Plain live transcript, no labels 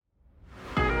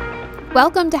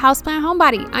Welcome to Houseplant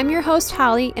Homebody. I'm your host,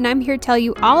 Holly, and I'm here to tell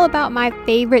you all about my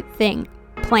favorite thing,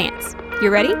 plants. You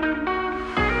ready?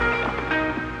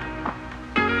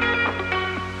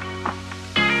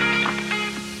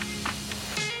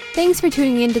 Thanks for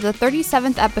tuning in to the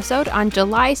 37th episode on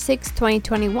July 6,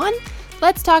 2021.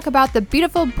 Let's talk about the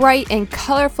beautiful, bright, and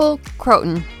colorful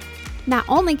croton. Not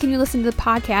only can you listen to the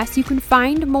podcast, you can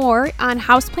find more on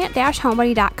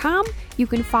houseplant-homebody.com. You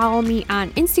can follow me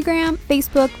on Instagram,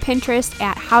 Facebook, Pinterest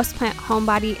at Houseplant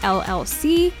Homebody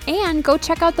LLC, and go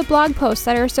check out the blog posts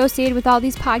that are associated with all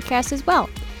these podcasts as well.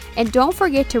 And don't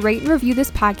forget to rate and review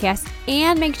this podcast,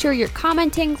 and make sure you're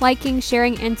commenting, liking,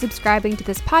 sharing, and subscribing to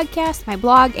this podcast, my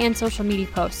blog, and social media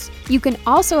posts. You can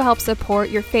also help support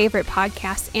your favorite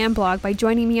podcast and blog by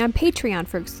joining me on Patreon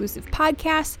for exclusive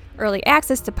podcasts, early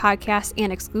access to podcasts,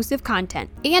 and exclusive content.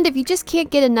 And if you just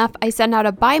can't get enough, I send out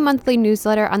a bi-monthly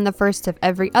newsletter on the first of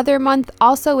every other month,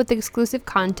 also with exclusive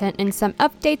content and some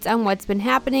updates on what's been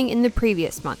happening in the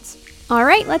previous months. All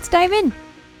right, let's dive in.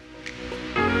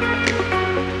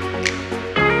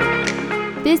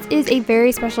 This is a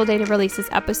very special day to release this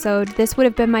episode. This would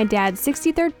have been my dad's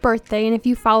 63rd birthday, and if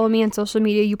you follow me on social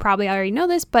media, you probably already know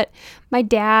this, but my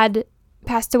dad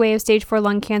passed away of stage 4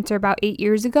 lung cancer about 8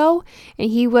 years ago,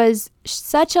 and he was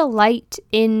such a light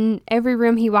in every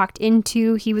room he walked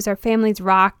into. He was our family's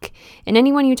rock, and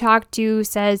anyone you talk to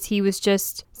says he was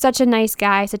just such a nice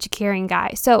guy, such a caring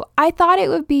guy. So I thought it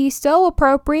would be so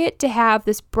appropriate to have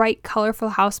this bright,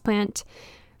 colorful houseplant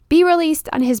be released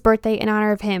on his birthday in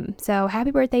honor of him. So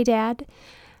happy birthday, Dad.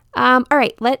 All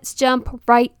right, let's jump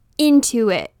right into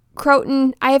it.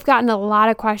 Croton, I have gotten a lot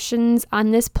of questions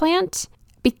on this plant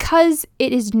because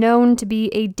it is known to be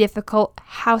a difficult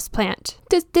houseplant.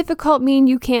 Does difficult mean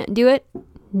you can't do it?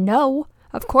 No.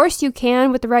 Of course you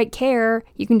can. With the right care,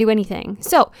 you can do anything.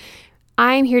 So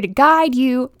I'm here to guide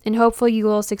you, and hopefully you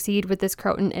will succeed with this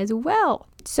croton as well.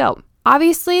 So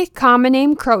obviously, common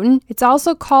name croton. It's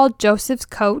also called Joseph's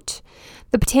coat.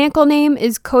 The botanical name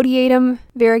is Codiatum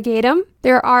variegatum.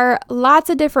 There are lots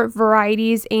of different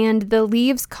varieties, and the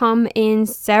leaves come in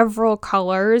several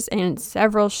colors and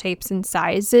several shapes and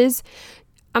sizes.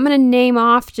 I'm going to name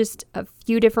off just a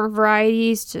few different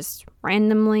varieties just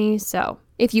randomly. So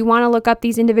if you want to look up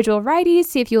these individual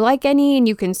varieties, see if you like any, and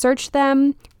you can search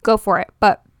them, go for it.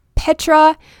 But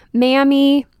Petra,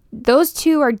 Mammy, those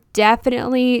two are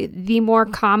definitely the more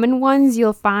common ones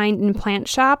you'll find in plant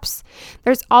shops.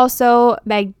 There's also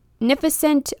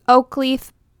Magnificent,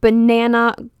 Oakleaf,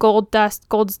 Banana, Gold Dust,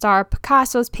 Gold Star,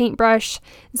 Picasso's Paintbrush,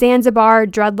 Zanzibar,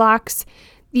 Dreadlocks.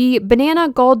 The Banana,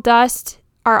 Gold Dust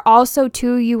are also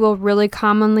two you will really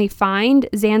commonly find.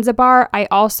 Zanzibar, I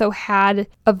also had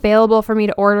available for me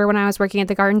to order when I was working at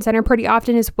the garden center pretty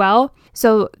often as well.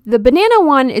 So the banana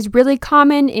one is really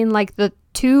common in like the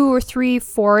 2 or 3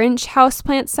 4-inch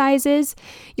houseplant sizes.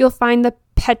 You'll find the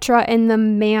Petra and the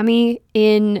Mammy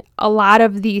in a lot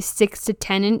of the 6 to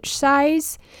 10-inch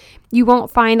size. You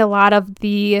won't find a lot of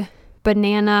the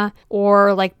banana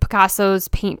or like Picasso's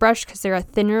Paintbrush because they're a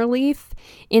thinner leaf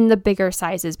in the bigger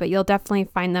sizes, but you'll definitely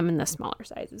find them in the smaller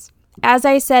sizes. As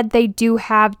I said, they do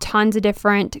have tons of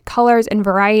different colors and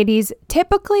varieties.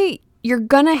 Typically, you're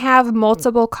gonna have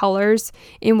multiple colors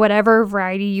in whatever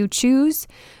variety you choose.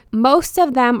 Most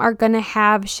of them are going to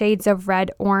have shades of red,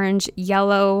 orange,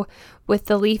 yellow, with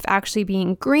the leaf actually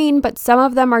being green, but some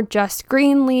of them are just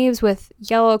green leaves with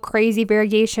yellow crazy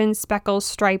variations, speckles,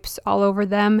 stripes all over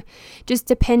them, just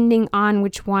depending on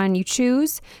which one you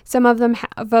choose. Some of them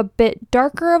have a bit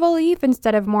darker of a leaf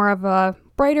instead of more of a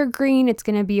brighter green. It's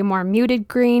going to be a more muted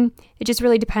green. It just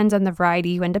really depends on the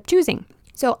variety you end up choosing.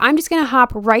 So I'm just going to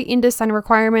hop right into sun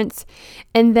requirements,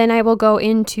 and then I will go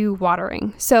into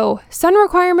watering. So sun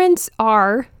requirements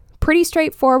are pretty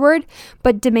straightforward,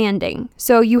 but demanding.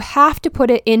 So you have to put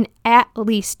it in at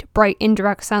least bright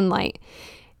indirect sunlight.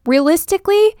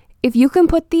 Realistically, if you can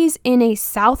put these in a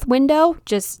south window,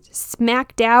 just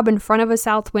smack dab in front of a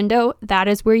south window, that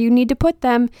is where you need to put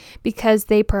them because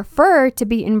they prefer to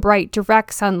be in bright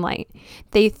direct sunlight.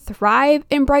 They thrive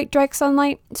in bright direct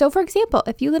sunlight. So for example,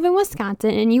 if you live in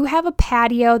Wisconsin and you have a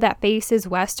patio that faces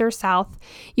west or south,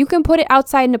 you can put it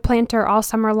outside in a planter all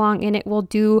summer long and it will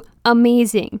do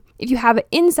amazing. If you have it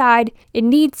inside, it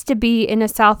needs to be in a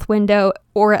south window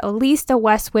or at least a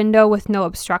west window with no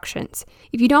obstructions.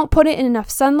 If you don't put it in enough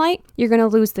sunlight, you're going to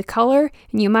lose the color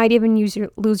and you might even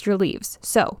lose your leaves.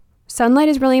 So sunlight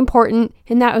is really important,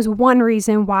 and that is one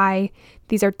reason why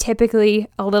these are typically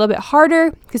a little bit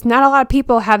harder, because not a lot of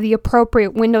people have the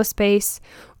appropriate window space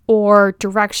or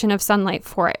direction of sunlight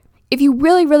for it. If you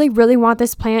really, really, really want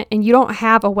this plant and you don't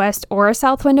have a west or a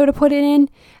south window to put it in,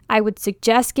 I would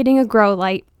suggest getting a grow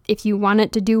light. if you want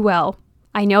it to do well.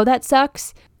 I know that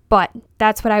sucks, but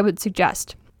that's what I would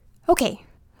suggest. Okay,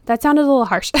 that sounded a little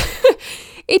harsh.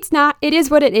 It's not. It is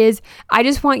what it is. I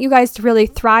just want you guys to really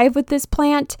thrive with this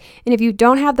plant. And if you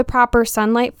don't have the proper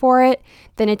sunlight for it,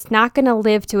 then it's not going to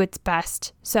live to its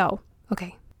best. So,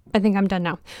 okay, I think I'm done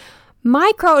now.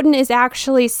 My croton is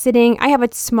actually sitting, I have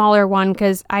a smaller one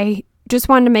because I just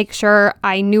wanted to make sure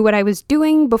I knew what I was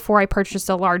doing before I purchased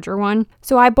a larger one.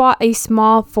 So I bought a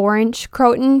small 4-inch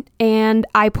croton and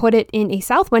I put it in a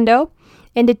south window.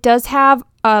 And it does have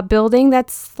a building that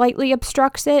slightly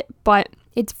obstructs it, but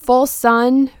it's full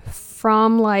sun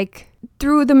from like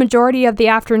through the majority of the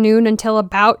afternoon until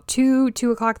about 2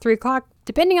 o'clock, 3 o'clock,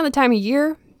 depending on the time of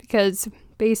year, because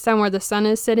based on where the sun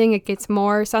is sitting, it gets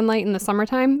more sunlight in the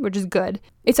summertime, which is good.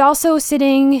 It's also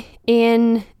sitting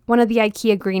in one of the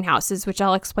IKEA greenhouses, which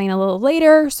I'll explain a little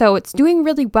later. So it's doing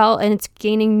really well and it's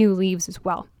gaining new leaves as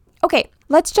well. Okay,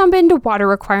 let's jump into water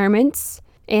requirements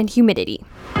and humidity.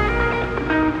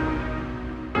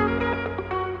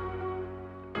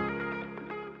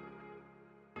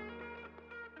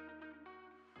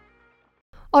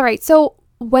 All right, so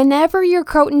whenever your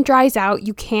croton dries out,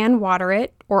 you can water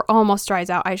it, or almost dries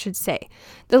out, I should say.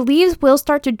 The leaves will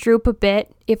start to droop a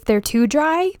bit if they're too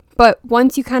dry, but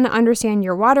once you kind of understand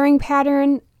your watering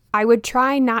pattern, I would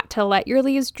try not to let your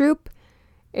leaves droop.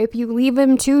 If you leave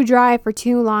them too dry for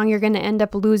too long, you're going to end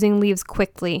up losing leaves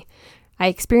quickly. I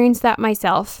experienced that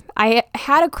myself. I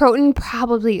had a croton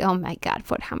probably, how many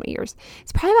years?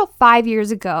 It's probably about 5 years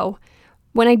ago.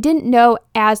 When I didn't know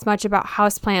as much about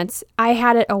houseplants, I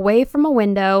had it away from a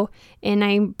window, and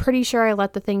I'm pretty sure I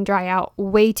let the thing dry out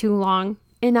way too long,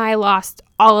 and I lost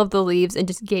all of the leaves and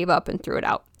just gave up and threw it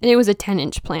out. And it was a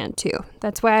 10-inch plant too.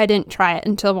 That's why I didn't try it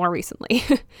until more recently.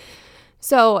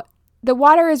 So the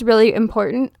water is really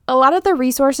important. A lot of the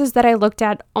resources that I looked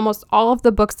at, almost all of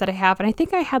the books that I have, and I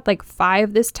think I had like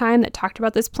 5 this time that talked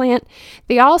about this plant,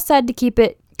 they all said to keep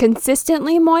it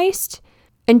consistently moist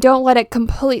and don't let it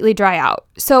completely dry out.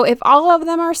 So if all of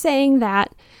them are saying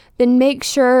that, then make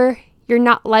sure you're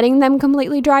not letting them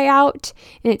completely dry out.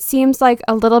 And it seems like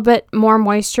a little bit more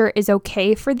moisture is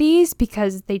okay for these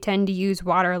because they tend to use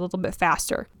water a little bit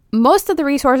faster. Most of the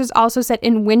resources also said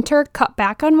in winter, cut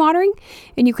back on watering,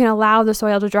 and you can allow the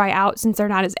soil to dry out since they're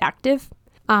not as active.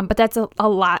 But that's a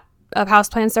lot of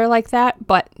houseplants are like that,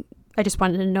 but I just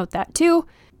wanted to note that too.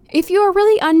 If you are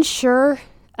really unsure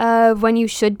of when you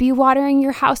should be watering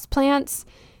your houseplants,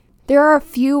 there are a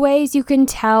few ways you can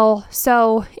tell.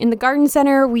 So in the garden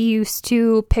center, we used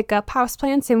to pick up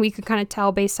houseplants and we could kind of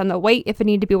tell based on the weight if it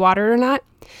needed to be watered or not.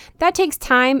 That takes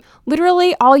time.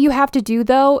 Literally, all you have to do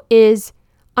though is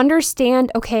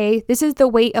understand, okay, this is the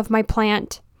weight of my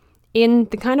plant in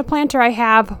the kind of planter I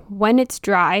have when it's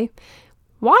dry.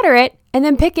 Water it and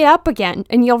then pick it up again,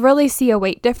 and you'll really see a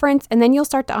weight difference, and then you'll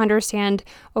start to understand,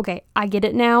 okay, I get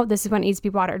it now. This is when it needs to be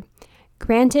watered.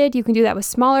 Granted, you can do that with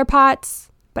smaller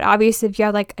pots, but obviously if you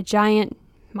have like a giant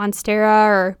monstera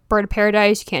or bird of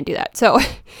paradise, you can't do that. So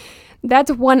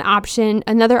that's one option.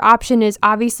 Another option is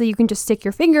obviously you can just stick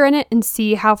your finger in it and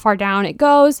see how far down it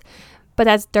goes, but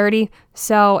that's dirty.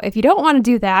 So if you don't want to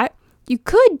do that, you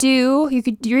could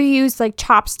reuse like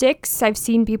chopsticks. I've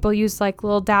seen people use like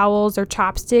little dowels or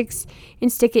chopsticks and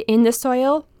stick it in the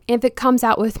soil. If it comes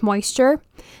out with moisture,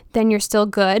 then you're still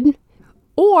good.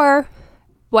 Or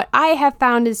what I have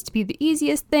found is to be the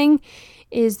easiest thing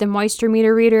is the moisture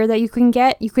meter reader that you can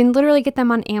get. You can literally get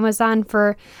them on Amazon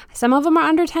for, some of them are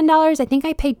under $10. I think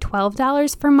I paid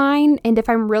 $12 for mine. And if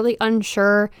I'm really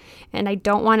unsure and I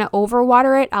don't want to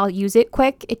overwater it, I'll use it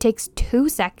quick. It takes 2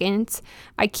 seconds.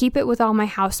 I keep it with all my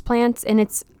houseplants, and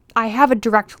I have a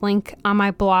direct link on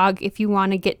my blog if you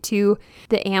want to get to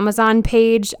the Amazon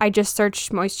page. I just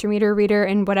searched moisture meter reader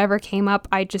and whatever came up,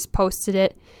 I just posted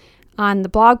it on the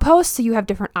blog post. So you have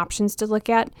different options to look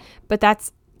at, but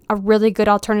that's a really good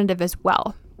alternative as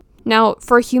well. Now,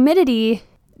 for humidity,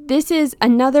 this is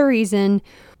another reason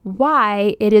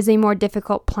why it is a more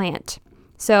difficult plant.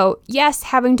 So yes,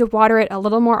 having to water it a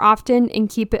little more often and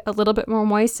keep it a little bit more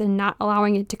moist and not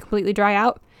allowing it to completely dry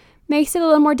out makes it a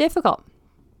little more difficult.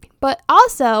 But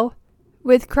also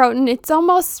with croton, it's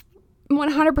almost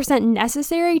 100%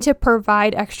 necessary to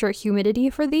provide extra humidity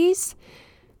for these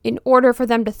in order for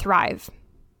them to thrive.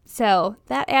 So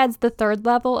that adds the third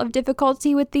level of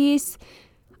difficulty with these.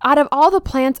 Out of all the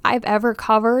plants I've ever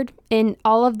covered in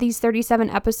all of these 37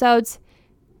 episodes,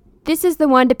 this is the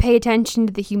one to pay attention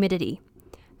to the humidity.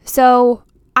 So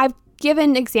I've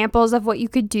given examples of what you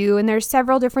could do, and there's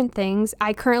several different things.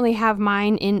 I currently have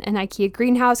mine in an IKEA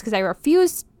greenhouse because I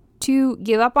refuse to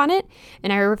give up on it,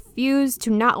 and I refuse to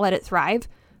not let it thrive.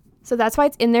 So that's why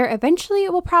it's in there. Eventually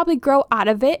it will probably grow out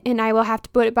of it and I will have to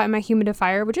put it by my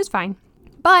humidifier, which is fine.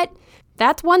 But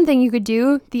that's one thing you could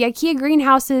do. The IKEA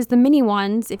greenhouses, the mini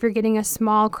ones, if you're getting a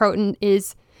small croton,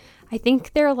 is, I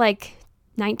think they're like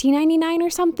 $19.99 or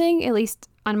something, at least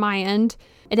on my end.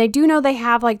 And I do know they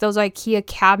have like those IKEA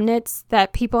cabinets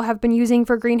that people have been using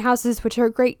for greenhouses, which are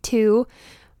great too.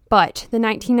 But the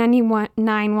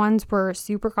 $19.99 ones were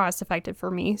super cost effective for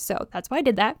me. So that's why I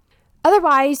did that.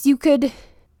 Otherwise, you could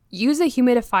use a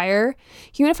humidifier.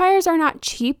 Humidifiers are not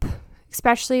cheap,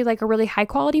 especially like a really high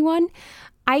quality one.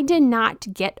 I did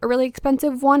not get a really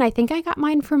expensive one. I think I got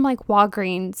mine from like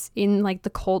Walgreens in like the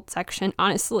cold section,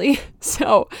 honestly.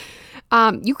 So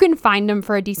you can find them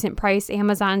for a decent price.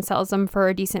 Amazon sells them for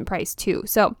a decent price too.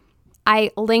 So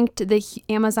I linked the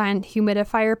Amazon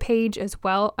humidifier page as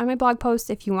well on my blog post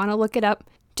if you want to look it up,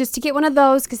 just to get one of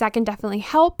those, because that can definitely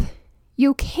help.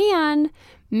 You can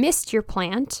mist your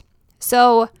plant.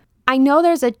 So I know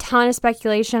there's a ton of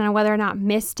speculation on whether or not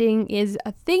misting is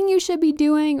a thing you should be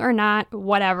doing or not,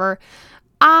 whatever.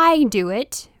 I do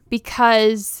it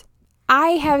because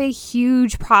I have a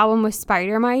huge problem with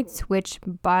spider mites, which,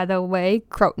 by the way,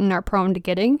 croton are prone to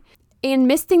getting. And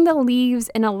misting the leaves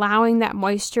and allowing that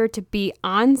moisture to be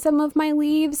on some of my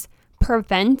leaves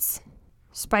prevents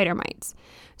spider mites.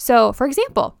 So, for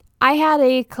example, I had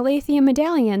a Calathea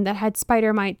medallion that had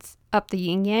spider mites up the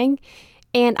yin yang,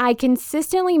 and I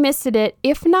consistently misted it,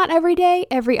 if not every day,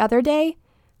 every other day,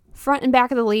 front and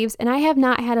back of the leaves, and I have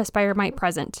not had a spider mite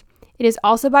present. It is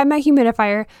also by my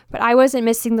humidifier, but I wasn't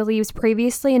misting the leaves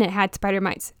previously and it had spider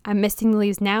mites. I'm misting the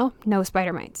leaves now, no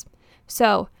spider mites.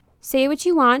 So, say what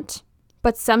you want,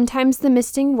 but sometimes the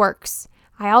misting works.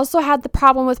 I also had the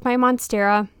problem with my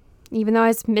Monstera, even though I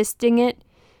was misting it.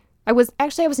 I was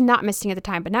not misting at the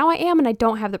time, but now I am and I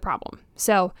don't have the problem.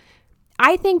 So,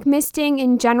 I think misting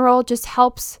in general just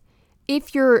helps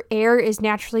if your air is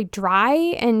naturally dry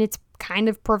and it's kind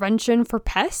of prevention for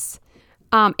pests.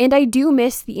 And I do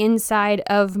mist the inside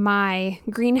of my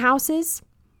greenhouses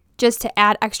just to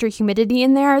add extra humidity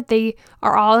in there. They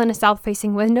are all in a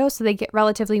south-facing window, so they get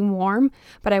relatively warm,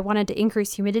 but I wanted to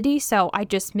increase humidity, so I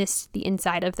just mist the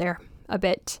inside of there a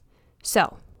bit.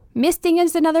 So, misting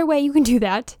is another way you can do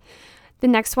that. The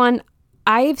next one,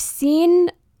 I've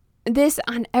seen this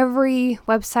on every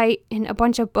website and a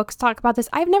bunch of books talk about this.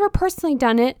 I've never personally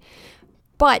done it,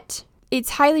 but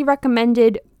it's highly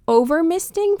recommended over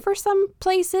misting for some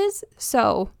places.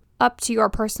 So up to your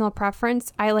personal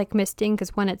preference. I like misting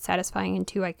because one, it's satisfying, and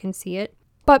two, I can see it.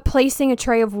 But placing a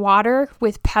tray of water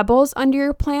with pebbles under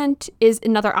your plant is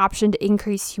another option to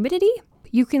increase humidity.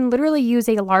 You can literally use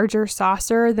a larger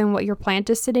saucer than what your plant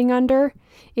is sitting under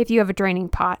if you have a draining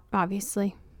pot,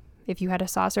 obviously. If you had a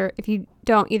saucer. If you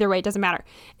don't, either way, it doesn't matter.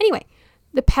 Anyway,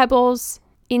 the pebbles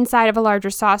inside of a larger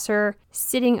saucer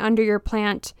sitting under your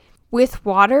plant with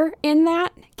water in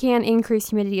that can increase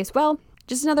humidity as well.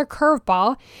 Just another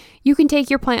curveball. You can take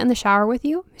your plant in the shower with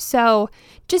you. So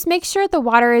just make sure the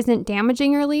water isn't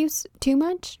damaging your leaves too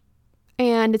much.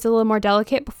 And it's a little more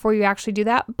delicate before you actually do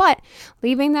that. But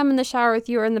leaving them in the shower with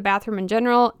you or in the bathroom in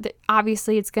general,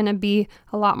 obviously it's going to be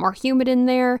a lot more humid in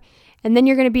there. And then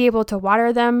you're going to be able to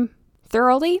water them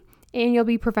thoroughly, and you'll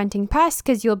be preventing pests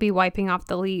because you'll be wiping off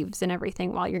the leaves and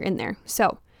everything while you're in there.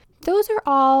 So those are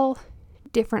all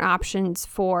different options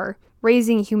for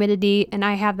raising humidity, and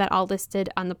I have that all listed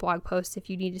on the blog post if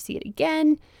you need to see it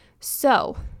again.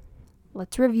 So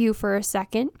let's review for a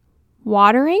second.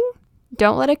 Watering,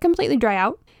 don't let it completely dry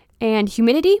out. And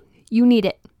humidity, you need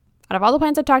it. Out of all the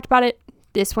plants I've talked about it,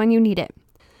 this one you need it.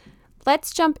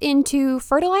 Let's jump into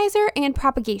fertilizer and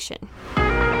propagation.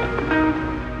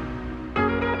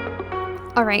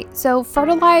 All right, so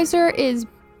fertilizer is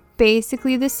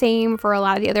basically the same for a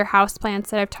lot of the other houseplants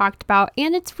that I've talked about,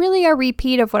 and it's really a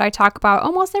repeat of what I talk about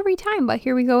almost every time, but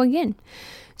here we go again.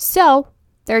 So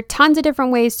there are tons of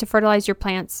different ways to fertilize your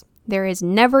plants. There is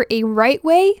never a right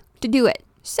way to do it.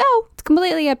 So it's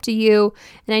completely up to you.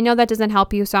 And I know that doesn't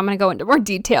help you, so I'm going to go into more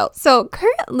detail. So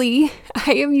currently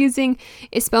I am using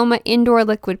Espoma Indoor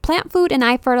Liquid Plant Food, and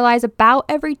I fertilize about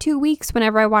every 2 weeks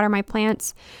whenever I water my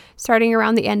plants, starting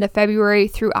around the end of February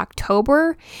through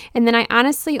October. And then I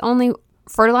honestly only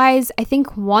fertilize, I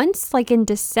think once, like in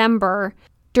December,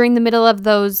 during the middle of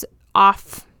those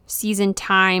off season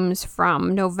times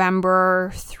from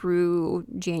November through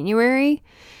January.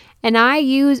 And I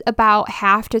use about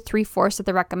 1/2 to 3/4 of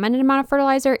the recommended amount of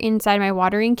fertilizer inside my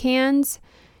watering cans,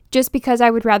 just because I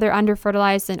would rather under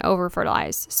fertilize than over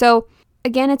fertilize. So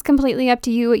again, it's completely up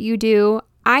to you what you do.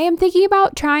 I am thinking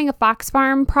about trying a Fox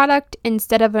Farm product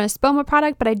instead of an Espoma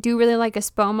product, but I do really like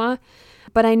Espoma.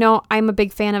 But I know I'm a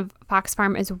big fan of Fox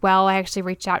Farm as well. I actually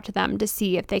reached out to them to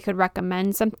see if they could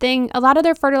recommend something. A lot of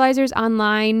their fertilizers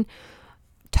online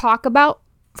talk about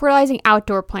fertilizing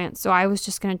outdoor plants, so I was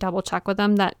just going to double check with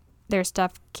them that their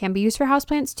stuff can be used for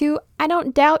houseplants too. I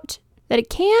don't doubt that it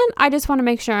can. I just want to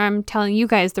make sure I'm telling you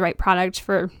guys the right product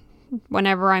for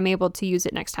whenever I'm able to use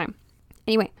it next time.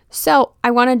 Anyway, so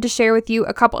I wanted to share with you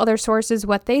a couple other sources,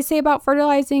 what they say about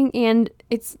fertilizing, and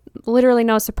it's literally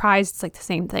no surprise. It's like the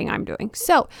same thing I'm doing.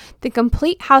 So the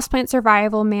Complete Houseplant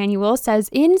Survival Manual says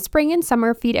in spring and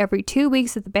summer, feed every 2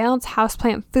 weeks of the balanced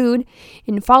houseplant food.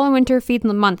 In fall and winter, feed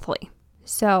them monthly.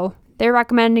 So they're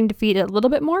recommending to feed a little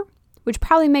bit more, which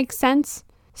probably makes sense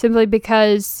simply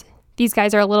because these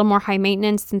guys are a little more high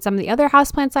maintenance than some of the other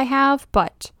houseplants I have,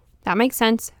 but that makes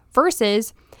sense.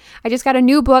 Versus, I just got a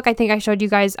new book. I think I showed you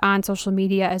guys on social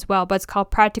media as well, but it's called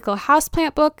Practical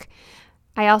Houseplant Book.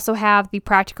 I also have the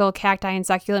Practical Cacti and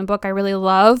Succulent book I really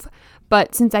love,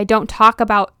 but since I don't talk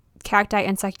about cacti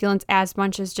and succulents as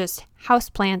much as just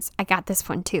houseplants, I got this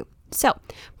one too. So,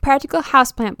 Practical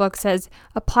Houseplant Book says,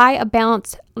 apply a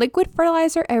balanced liquid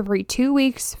fertilizer every 2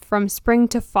 weeks from spring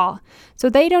to fall. So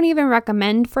they don't even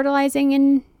recommend fertilizing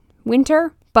in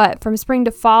winter, but from spring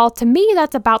to fall, to me,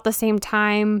 that's about the same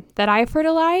time that I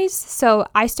fertilize. So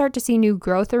I start to see new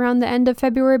growth around the end of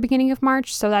February, beginning of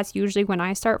March. So that's usually when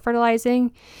I start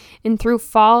fertilizing. And through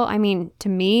fall, I mean, to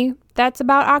me, that's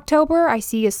about October. I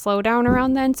see a slowdown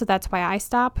around then, so that's why I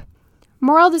stop.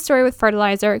 Moral of the story with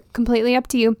fertilizer, completely up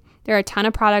to you. There are a ton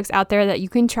of products out there that you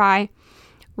can try.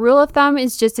 Rule of thumb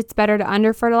is just it's better to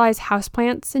under-fertilize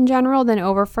houseplants in general than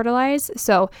over-fertilize.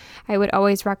 So I would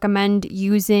always recommend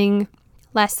using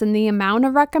less than the amount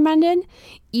of recommended.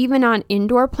 Even on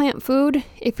indoor plant food,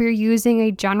 if you're using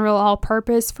a general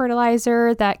all-purpose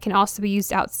fertilizer that can also be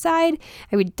used outside,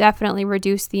 I would definitely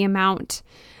reduce the amount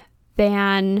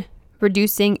than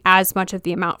reducing as much of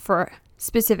the amount for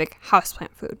specific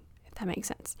houseplant food. That makes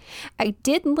sense. I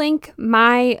did link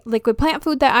my liquid plant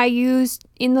food that I used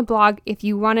in the blog if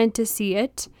you wanted to see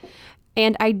it.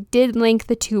 And I did link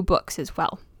the 2 books as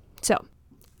well. So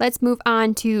let's move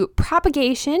on to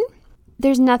propagation.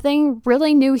 There's nothing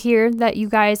really new here that you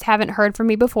guys haven't heard from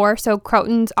me before. So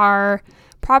crotons are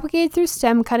propagated through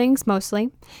stem cuttings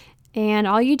mostly. And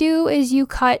all you do is you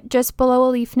cut just below a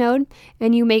leaf node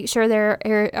and you make sure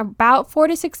they're about 4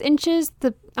 to 6 inches.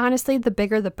 Honestly, the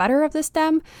bigger the better of the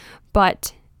stem.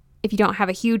 But if you don't have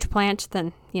a huge plant,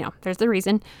 then, there's the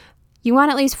reason. You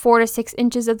want at least 4 to 6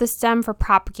 inches of the stem for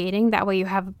propagating. That way you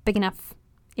have a big enough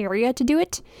area to do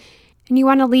it. And you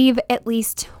want to leave at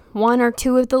least 1 or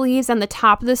 2 of the leaves on the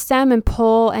top of the stem and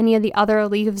pull any of the other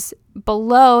leaves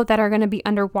below that are going to be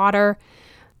underwater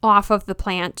off of the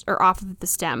plant or off of the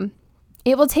stem.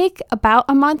 It will take about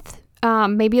a month,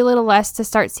 maybe a little less, to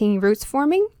start seeing roots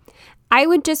forming. I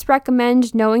would just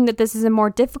recommend, knowing that this is a more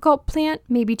difficult plant,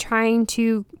 maybe trying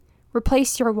to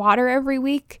replace your water every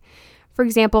week. For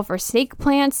example, for snake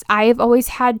plants, I've always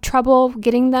had trouble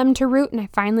getting them to root, and I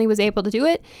finally was able to do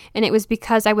it. And it was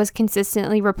because I was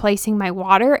consistently replacing my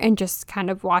water and just kind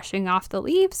of washing off the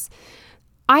leaves.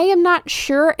 I am not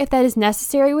sure if that is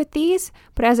necessary with these,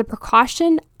 but as a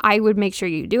precaution, I would make sure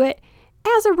you do it.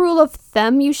 As a rule of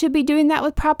thumb, you should be doing that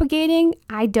with propagating.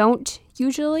 I don't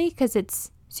usually, because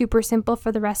it's super simple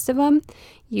for the rest of them.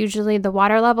 Usually the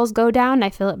water levels go down, I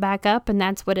fill it back up, and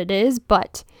that's what it is.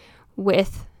 But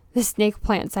with the snake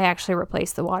plants, I actually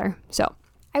replace the water. So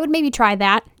I would maybe try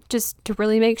that just to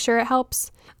really make sure it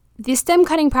helps. The stem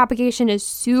cutting propagation is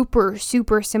super,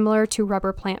 super similar to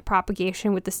rubber plant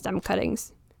propagation with the stem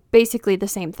cuttings. Basically the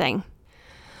same thing.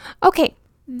 Okay,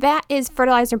 that is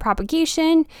fertilizer and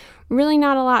propagation. Really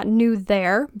not a lot new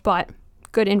there, but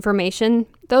good information.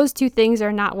 Those 2 things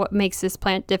are not what makes this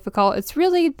plant difficult. It's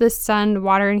really the sun,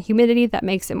 water, and humidity that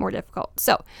makes it more difficult.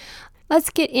 So let's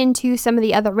get into some of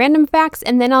the other random facts,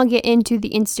 and then I'll get into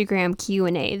the Instagram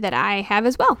Q&A that I have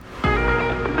as well.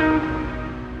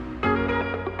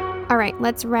 All right,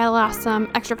 let's rattle off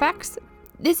some extra facts.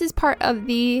 This is part of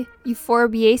the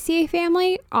Euphorbiaceae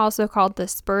family, also called the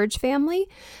spurge family.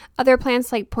 Other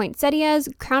plants like poinsettias,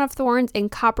 crown of thorns,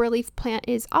 and copperleaf plant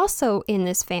is also in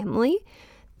this family.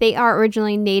 They are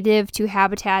originally native to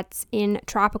habitats in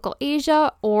tropical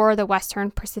Asia or the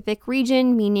Western Pacific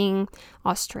region, meaning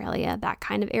Australia, that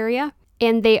kind of area.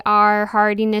 And they are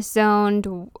hardiness zoned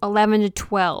 11 to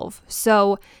 12.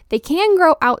 So they can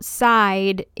grow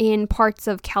outside in parts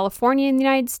of California in the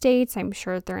United States. I'm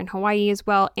sure they're in Hawaii as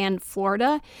well, and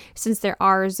Florida, since there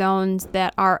are zones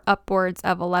that are upwards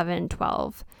of 11,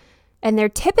 12. And they're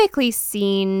typically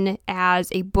seen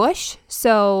as a bush.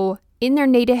 So In their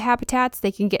native habitats,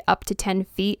 they can get up to 10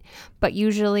 feet, but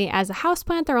usually as a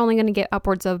houseplant, they're only going to get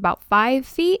upwards of about 5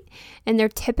 feet, and they're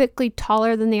typically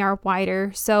taller than they are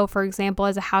wider. So for example,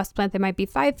 as a houseplant, they might be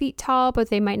 5 feet tall, but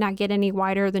they might not get any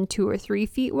wider than 2 or 3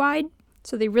 feet wide.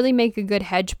 So they really make a good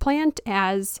hedge plant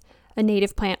as a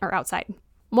native plant or outside.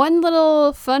 One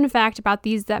little fun fact about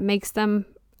these that makes them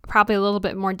probably a little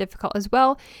bit more difficult as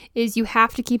well is you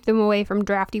have to keep them away from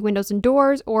drafty windows and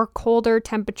doors or colder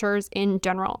temperatures in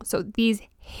general. So these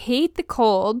hate the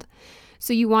cold,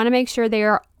 so you want to make sure they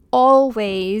are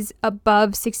always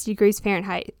above 60 degrees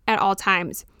Fahrenheit at all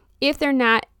times. If they're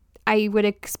not, I would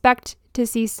expect to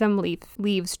see some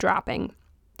leaves dropping.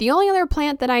 The only other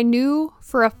plant that I knew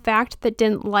for a fact that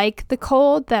didn't like the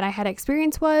cold that I had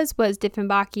experience was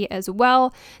Dieffenbachia as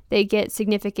well. They get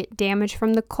significant damage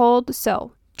from the cold,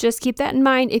 so just keep that in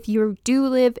mind if you do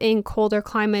live in colder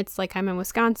climates, like I'm in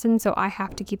Wisconsin, so I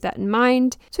have to keep that in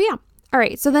mind. So yeah. All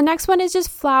right, so the next one is just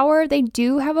flower. They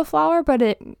do have a flower, but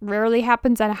it rarely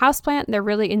happens at a houseplant. They're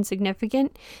really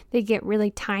insignificant. They get really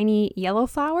tiny yellow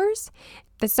flowers.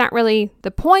 That's not really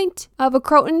the point of a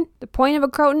croton. The point of a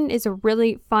croton is a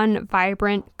really fun,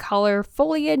 vibrant color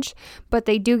foliage, but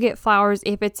they do get flowers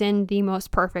if it's in the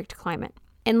most perfect climate.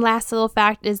 And last little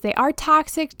fact is they are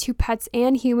toxic to pets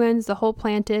and humans, the whole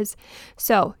plant is.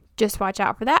 So just watch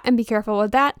out for that and be careful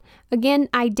with that. Again,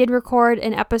 I did record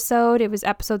an episode, it was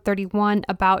episode 31,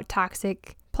 about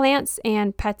toxic plants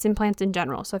and pets and plants in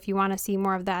general. So if you want to see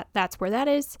more of that, that's where that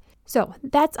is. So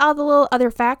that's all the little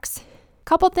other facts.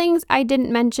 Couple things I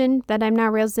didn't mention that I'm now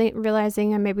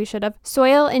realizing I maybe should have.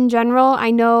 Soil in general,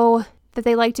 I know that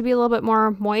they like to be a little bit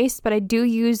more moist, but I do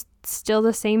use still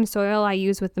the same soil I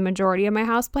use with the majority of my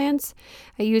houseplants.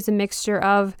 I use a mixture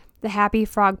of the Happy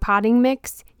Frog potting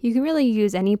mix. You can really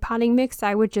use any potting mix.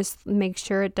 I would just make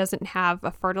sure it doesn't have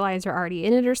a fertilizer already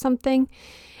in it or something.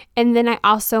 And then I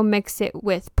also mix it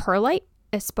with perlite.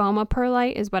 Espoma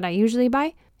perlite is what I usually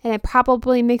buy. And I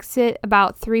probably mix it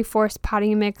about 3/4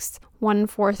 potting mix,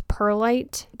 1/4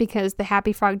 perlite, because the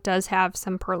Happy Frog does have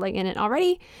some perlite in it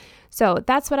already. So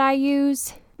that's what I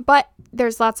use. But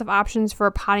there's lots of options for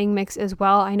a potting mix as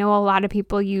well. I know a lot of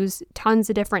people use tons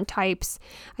of different types.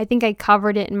 I think I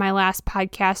covered it in my last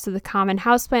podcast of the common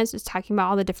houseplants, just talking about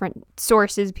all the different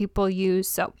sources people use.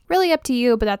 So really up to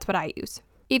you, but that's what I use.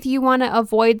 If you want to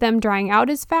avoid them drying out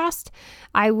as fast,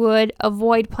 I would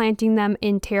avoid planting them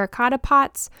in terracotta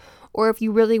pots. Or if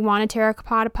you really want a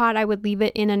terracotta pot, I would leave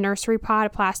it in a nursery pot, a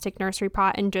plastic nursery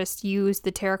pot, and just use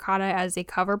the terracotta as a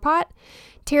cover pot.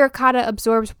 Terracotta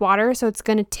absorbs water, so it's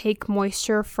going to take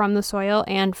moisture from the soil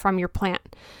and from your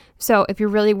plant. So if you're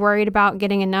really worried about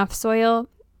getting enough soil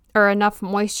or enough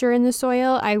moisture in the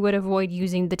soil, I would avoid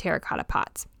using the terracotta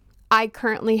pots. I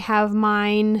currently have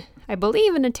mine, I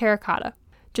believe, in a terracotta,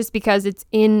 just because it's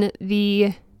in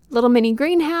the little mini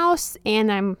greenhouse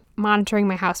and I'm monitoring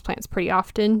my houseplants pretty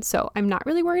often, so I'm not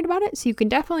really worried about it. So you can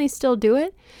definitely still do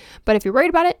it, but if you're worried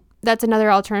about it, that's another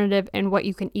alternative and what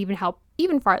you can even help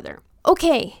even farther.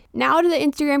 Okay, now to the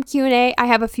Instagram Q&A. I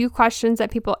have a few questions that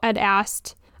people had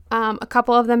asked, a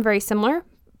couple of them very similar,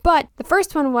 but the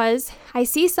first one was, I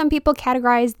see some people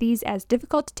categorize these as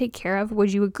difficult to take care of.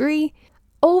 Would you agree?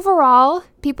 Overall,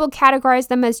 people categorize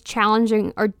them as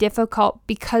challenging or difficult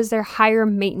because they're higher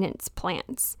maintenance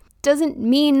plants. Doesn't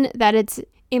mean that it's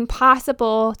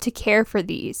impossible to care for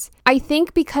these. I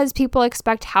think because people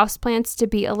expect houseplants to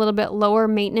be a little bit lower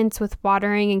maintenance with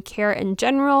watering and care in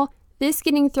general, this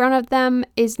getting thrown at them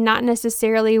is not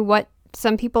necessarily what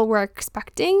some people were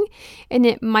expecting, and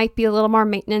it might be a little more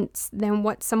maintenance than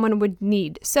what someone would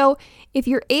need. So if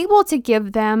you're able to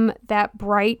give them that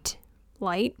bright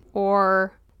light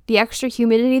or the extra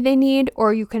humidity they need,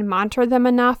 or you can monitor them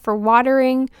enough for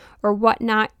watering or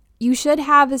whatnot, you should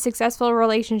have a successful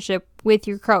relationship with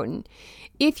your croton.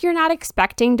 If you're not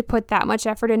expecting to put that much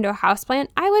effort into a houseplant,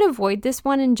 I would avoid this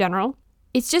one in general.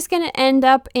 It's just going to end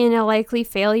up in a likely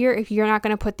failure if you're not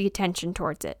going to put the attention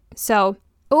towards it. So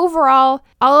overall,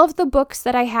 all of the books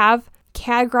that I have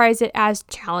categorize it as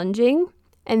challenging,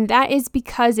 and that is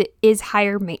because it is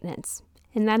higher maintenance,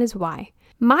 and that is why.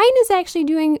 Mine is actually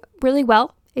doing really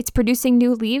well. It's producing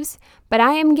new leaves, but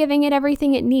I am giving it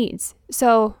everything it needs.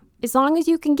 So as long as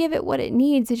you can give it what it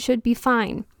needs, it should be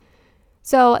fine.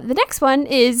 So the next one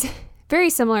is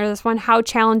very similar to this one. How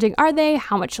challenging are they?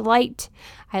 How much light?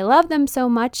 I love them so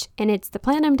much, and it's the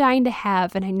plant I'm dying to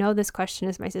have. And I know this question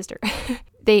is my sister.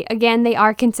 They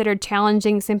are considered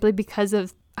challenging simply because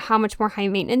of how much more high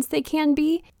maintenance they can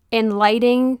be. And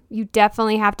lighting, you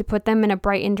definitely have to put them in a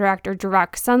bright, indirect, or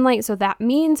direct sunlight. So that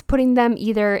means putting them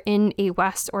either in a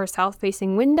west or south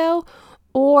facing window,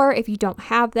 or if you don't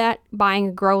have that, buying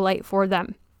a grow light for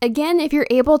them. Again, if you're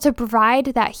able to provide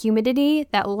that humidity,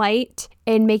 that light,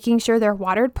 and making sure they're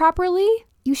watered properly,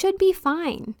 you should be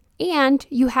fine. And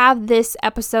you have this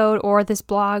episode or this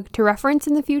blog to reference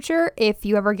in the future if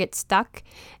you ever get stuck.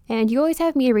 And you always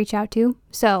have me to reach out to.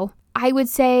 So I would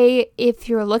say if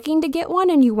you're looking to get one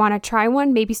and you want to try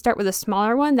one, maybe start with a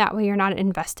smaller one. That way you're not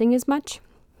investing as much,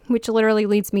 which literally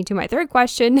leads me to my third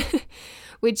question,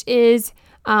 which is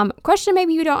question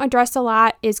maybe you don't address a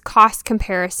lot is cost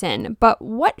comparison. But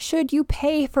what should you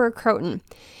pay for a Croton?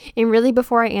 And really,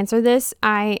 before I answer this,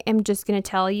 I am just going to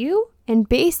tell you, and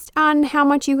based on how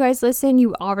much you guys listen,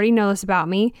 you already know this about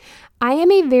me, I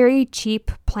am a very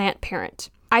cheap plant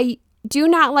parent. I do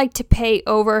not like to pay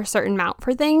over a certain amount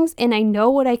for things, and I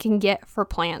know what I can get for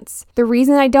plants. The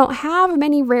reason I don't have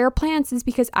many rare plants is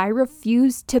because I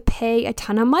refuse to pay a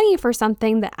ton of money for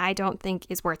something that I don't think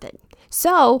is worth it.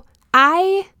 So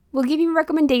I will give you a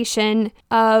recommendation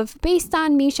of, based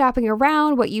on me shopping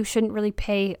around, what you shouldn't really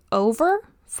pay over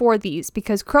for these,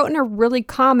 because Croton are really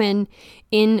common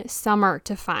in summer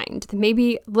to find.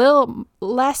 Maybe a little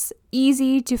less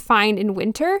easy to find in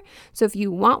winter. So if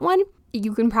you want one,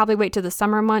 you can probably wait till the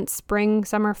summer months, spring,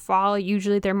 summer, fall.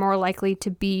 Usually they're more likely to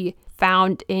be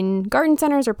found in garden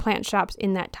centers or plant shops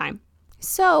in that time.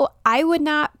 So I would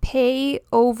not pay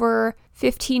over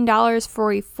 $15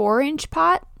 for a 4-inch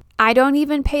pot. I don't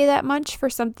even pay that much for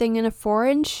something in a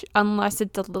 4-inch unless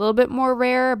it's a little bit more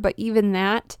rare, but even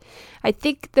that, I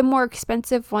think the more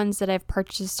expensive ones that I've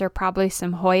purchased are probably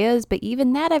some Hoyas, but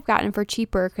even that I've gotten for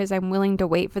cheaper because I'm willing to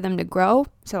wait for them to grow,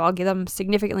 so I'll get them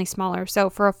significantly smaller.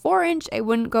 So for a 4-inch, I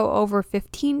wouldn't go over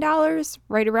 $15,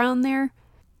 right around there.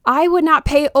 I would not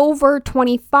pay over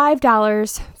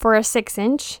 $25 for a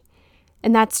 6-inch.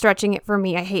 And that's stretching it for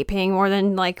me. I hate paying more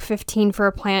than like $15 for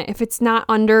a plant. If it's not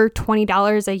under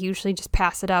 $20, I usually just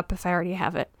pass it up if I already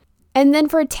have it. And then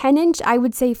for a 10-inch, I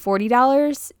would say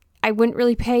 $40. I wouldn't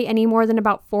really pay any more than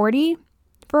about $40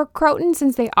 for a Croton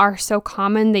since they are so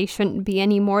common. They shouldn't be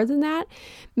any more than that.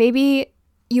 Maybe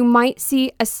you might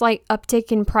see a slight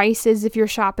uptick in prices if you're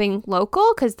shopping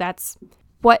local, because that's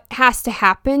what has to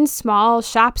happen. Small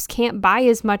shops can't buy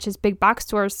as much as big box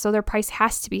stores, so their price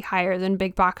has to be higher than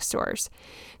big box stores.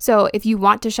 So if you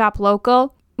want to shop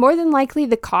local, more than likely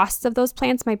the cost of those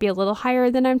plants might be a little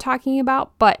higher than I'm talking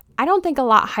about, but I don't think a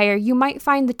lot higher. You might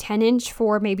find the 10-inch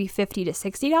for maybe $50 to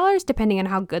 $60, depending on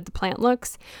how good the plant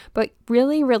looks. But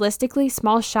really, realistically,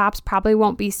 small shops probably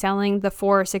won't be selling the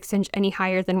 4 or 6-inch any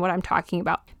higher than what I'm talking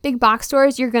about. Big box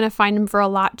stores, you're going to find them for a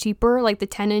lot cheaper. Like the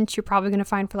 10-inch, you're probably going to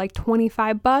find for like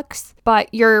 $25,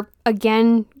 but you're,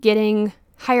 again, getting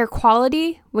higher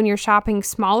quality when you're shopping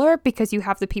smaller because you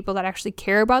have the people that actually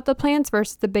care about the plants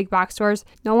versus the big box stores.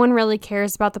 No one really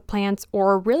cares about the plants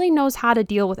or really knows how to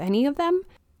deal with any of them.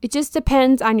 It just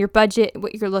depends on your budget,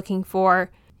 what you're looking for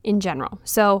in general.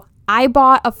 So I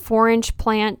bought a 4-inch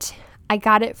plant. I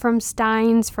got it from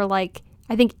Stein's for like,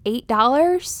 I think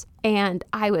 $8, and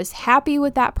I was happy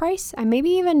with that price. I maybe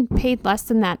even paid less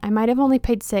than that. I might have only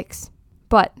paid $6,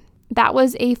 but that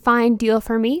was a fine deal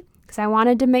for me, because I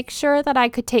wanted to make sure that I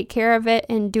could take care of it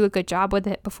and do a good job with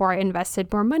it before I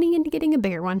invested more money into getting a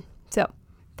bigger one. So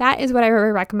that is what I would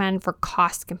recommend for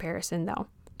cost comparison, though,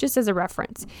 just as a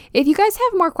reference. If you guys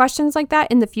have more questions like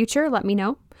that in the future, let me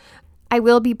know. I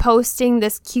will be posting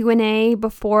this Q&A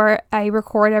before I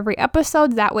record every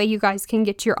episode. That way you guys can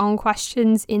get your own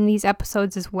questions in these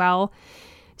episodes as well.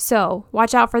 So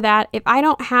watch out for that. If I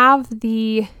don't have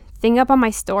the thing up on my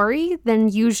story, then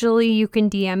usually you can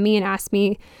DM me and ask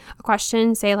me a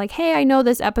question, say like, hey, I know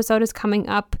this episode is coming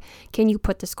up. Can you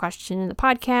put this question in the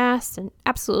podcast? And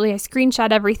absolutely, I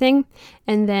screenshot everything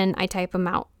and then I type them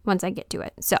out once I get to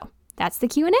it. So that's the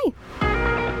Q&A.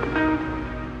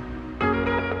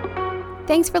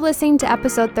 Thanks for listening to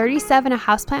episode 37 of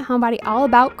Houseplant Homebody, all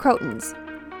about Crotons.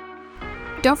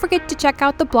 Don't forget to check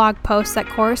out the blog post that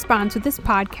corresponds with this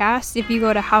podcast. If you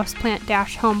go to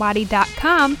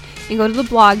houseplant-homebody.com and go to the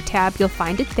blog tab, you'll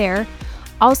find it there.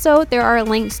 Also, there are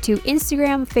links to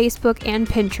Instagram, Facebook, and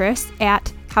Pinterest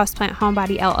at Houseplant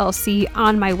Homebody LLC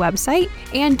on my website.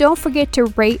 And don't forget to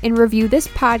rate and review this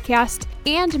podcast,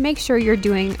 and make sure you're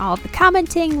doing all of the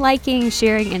commenting, liking,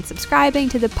 sharing, and subscribing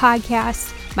to the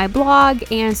podcast, my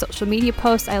blog, and social media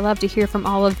posts. I love to hear from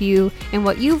all of you and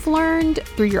what you've learned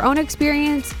through your own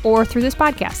experience or through this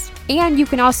podcast. And you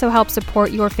can also help support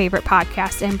your favorite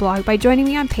podcast and blog by joining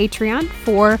me on Patreon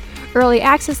for early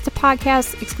access to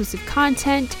podcasts, exclusive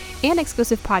content, and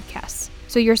exclusive podcasts.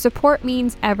 So your support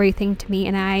means everything to me,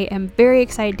 and I am very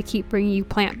excited to keep bringing you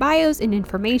plant bios and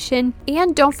information.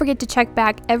 And don't forget to check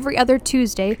back every other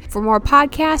Tuesday for more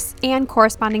podcasts and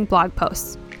corresponding blog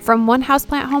posts. From one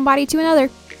houseplant homebody to another.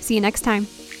 See you next time.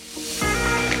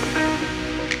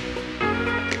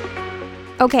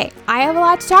 Okay, I have a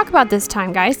lot to talk about this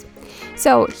time, guys.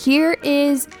 So here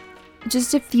is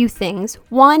just a few things.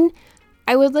 One,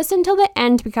 I would listen till the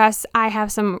end because I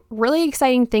have some really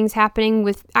exciting things happening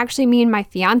with actually me and my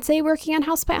fiance working on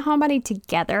Houseplant Homebody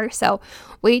together. So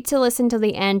wait to listen till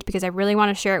the end because I really want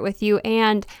to share it with you,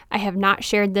 and I have not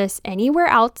shared this anywhere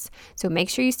else. So make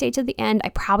sure you stay till the end. I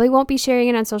probably won't be sharing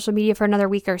it on social media for another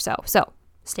week or so. So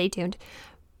stay tuned.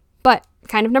 But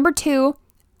kind of number two,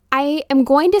 I am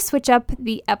going to switch up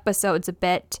the episodes a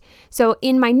bit. So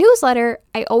in my newsletter,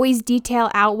 I always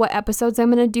detail out what episodes I'm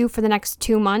going to do for the next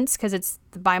 2 months because it's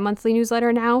the bi-monthly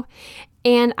newsletter now.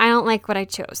 And I don't like what I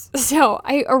chose. So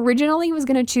I originally was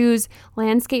going to choose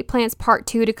Landscape Plants Part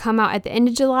 2 to come out at the end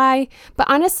of July. But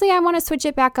honestly, I want to switch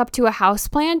it back up to a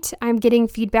houseplant. I'm getting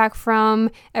feedback from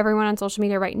everyone on social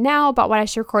media right now about what I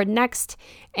should record next.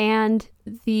 And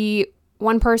the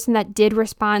one person that did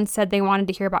respond said they wanted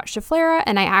to hear about Schefflera,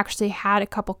 and I actually had a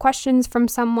couple questions from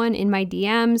someone in my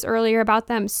DMs earlier about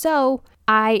them. So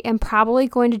I am probably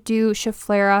going to do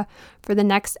Schefflera for the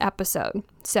next episode.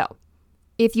 So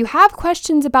if you have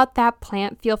questions about that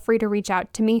plant, feel free to reach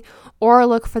out to me or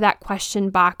look for that question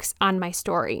box on my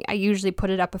story. I usually put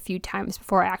it up a few times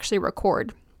before I actually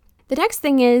record. The next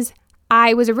thing is,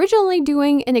 I was originally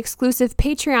doing an exclusive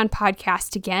Patreon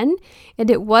podcast again, and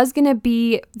it was going to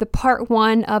be the part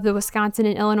 1 of the Wisconsin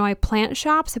and Illinois plant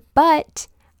shops, but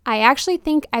I actually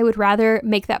think I would rather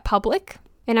make that public,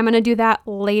 and I'm going to do that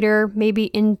later, maybe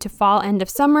into fall, end of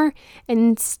summer. And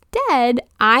instead,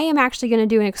 I am actually going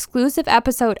to do an exclusive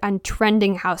episode on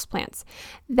trending houseplants.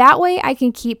 That way I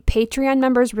can keep Patreon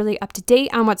members really up to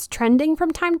date on what's trending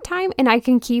from time to time, and I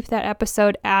can keep that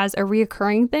episode as a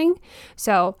reoccurring thing.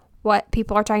 So what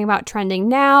people are talking about trending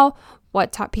now,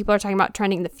 what people are talking about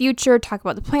trending in the future, talk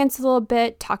about the plants a little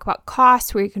bit, talk about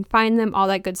costs, where you can find them, all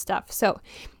that good stuff. So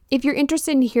if you're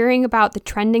interested in hearing about the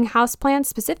trending houseplants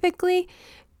specifically,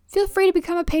 feel free to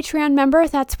become a Patreon member.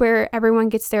 That's where everyone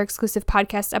gets their exclusive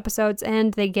podcast episodes,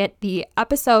 and they get the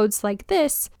episodes like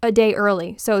this a day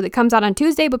early. So it comes out on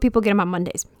Tuesday, but people get them on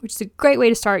Mondays, which is a great way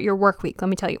to start your work week, let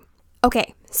me tell you.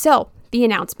 Okay, so the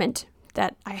announcement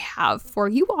that I have for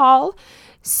you all.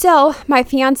 So my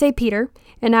fiance Peter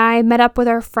and I met up with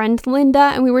our friend Linda,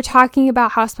 and we were talking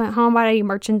about Houseplant Homebody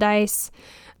merchandise,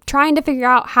 trying to figure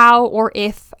out how or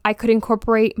if I could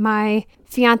incorporate my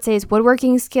fiance's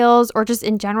woodworking skills or just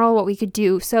in general what we could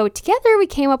do. So together we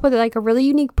came up with like a really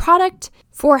unique product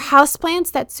for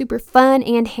houseplants that's super fun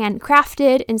and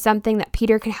handcrafted, and something that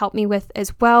Peter can help me with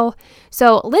as well.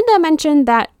 So Linda mentioned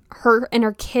that her and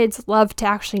her kids love to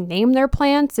actually name their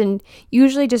plants and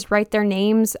usually just write their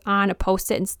names on a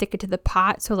Post-it and stick it to the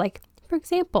pot. So like, for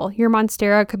example, your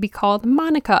Monstera could be called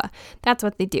Monica. That's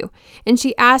what they do. And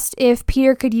she asked if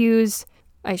Peter could use,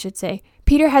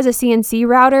 Peter has a CNC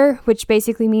router, which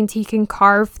basically means he can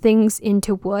carve things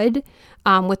into wood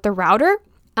with the router.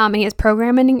 And he has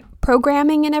programming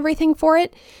and everything for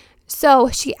it. So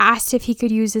she asked if he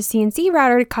could use a CNC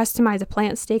router to customize a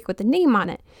plant stake with a name on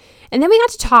it. And then we got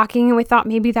to talking, and we thought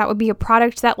maybe that would be a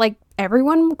product that like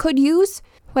everyone could use,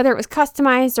 whether it was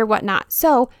customized or whatnot.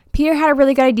 So Peter had a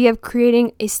really good idea of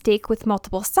creating a stake with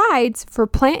multiple sides for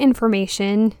plant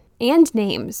information and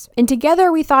names. And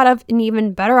together we thought of an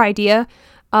even better idea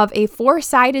of a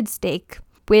 4-sided stake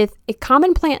with a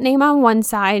common plant name on one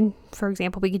side. For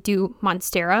example, we could do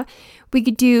Monstera. We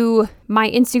could do my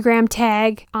Instagram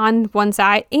tag on one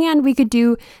side, and we could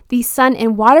do the sun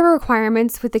and water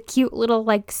requirements with a cute little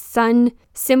like sun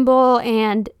symbol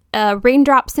and a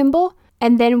raindrop symbol.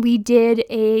 And then we did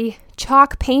a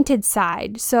chalk painted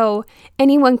side, so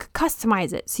anyone could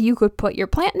customize it. So you could put your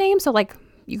plant name, so like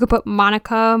you could put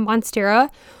Monica Monstera,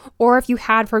 or if you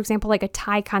had, for example, like a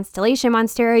Thai constellation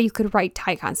Monstera, you could write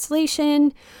Thai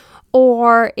constellation.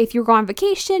 Or if you're going on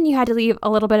vacation, you had to leave a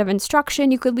little bit of instruction,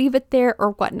 you could leave it there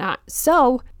or whatnot.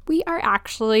 So we are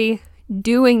actually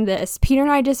doing this. Peter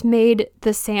and I just made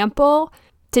the sample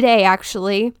today,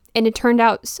 actually, and it turned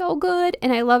out so good,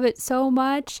 and I love it so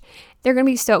much. They're going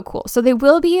to be so cool. So they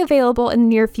will be available in the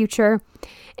near future,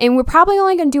 and we're probably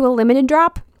only going to do a limited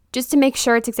drop just to make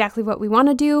sure it's exactly what we want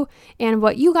to do and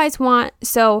what you guys want.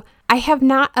 So I have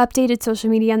not updated social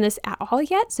media on this at all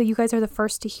yet, so you guys are the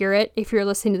first to hear it if you're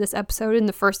listening to this episode in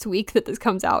the first week that this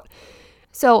comes out.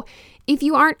 So if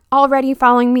you aren't already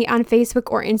following me on Facebook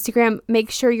or Instagram,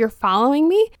 make sure you're following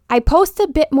me. I post a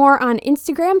bit more on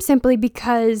Instagram simply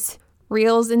because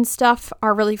reels and stuff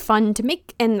are really fun to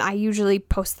make, and I usually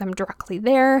post them directly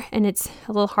there, and it's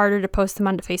a little harder to post them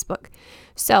onto Facebook.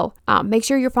 So make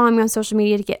sure you're following me on social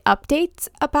media to get updates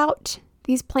about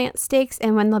these plant stakes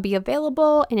and when they'll be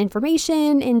available and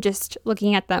information and just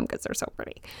looking at them because they're so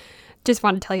pretty. just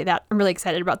want to tell you that. I'm really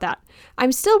excited about that.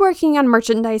 I'm still working on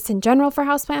merchandise in general for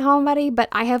Houseplant Home Buddy, but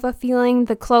I have a feeling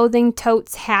the clothing,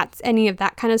 totes, hats, any of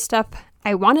that kind of stuff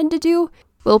I wanted to do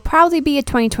will probably be a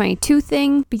 2022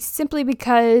 thing, simply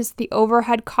because the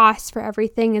overhead costs for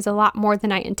everything is a lot more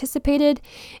than I anticipated,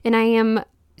 and I am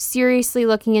seriously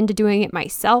looking into doing it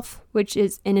myself, which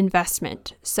is an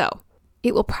investment. So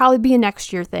it will probably be a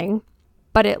next year thing.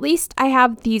 But at least I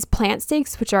have these plant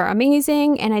stakes, which are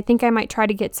amazing, and I think I might try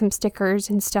to get some stickers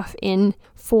and stuff in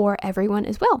for everyone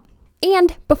as well.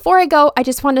 And before I go, I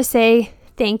just want to say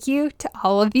thank you to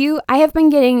all of you. I have been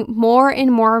getting more and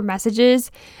more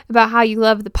messages about how you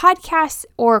love the podcast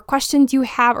or questions you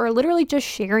have, or literally just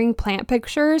sharing plant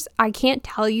pictures. I can't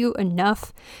tell you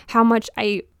enough how much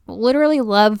I literally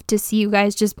love to see you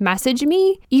guys just message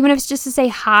me, even if it's just to say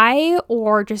hi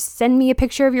or just send me a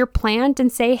picture of your plant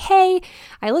and say, hey,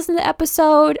 I listened to the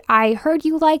episode. I heard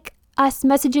you like us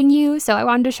messaging you, so I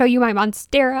wanted to show you my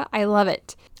Monstera. I love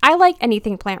it. I like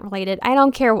anything plant related. I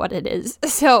don't care what it is.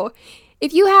 So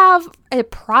if you have a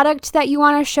product that you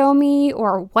want to show me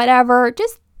or whatever,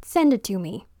 just send it to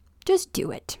me. Just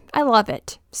do it. I love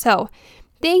it. So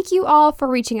thank you all for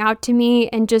reaching out to me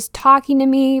and just talking to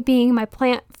me, being my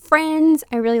plant friends.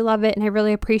 I really love it and I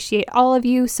really appreciate all of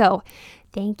you. So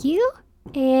thank you.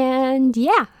 And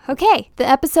yeah, okay, the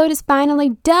episode is finally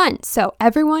done. So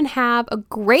everyone have a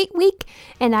great week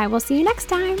and I will see you next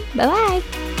time.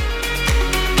 Bye-bye.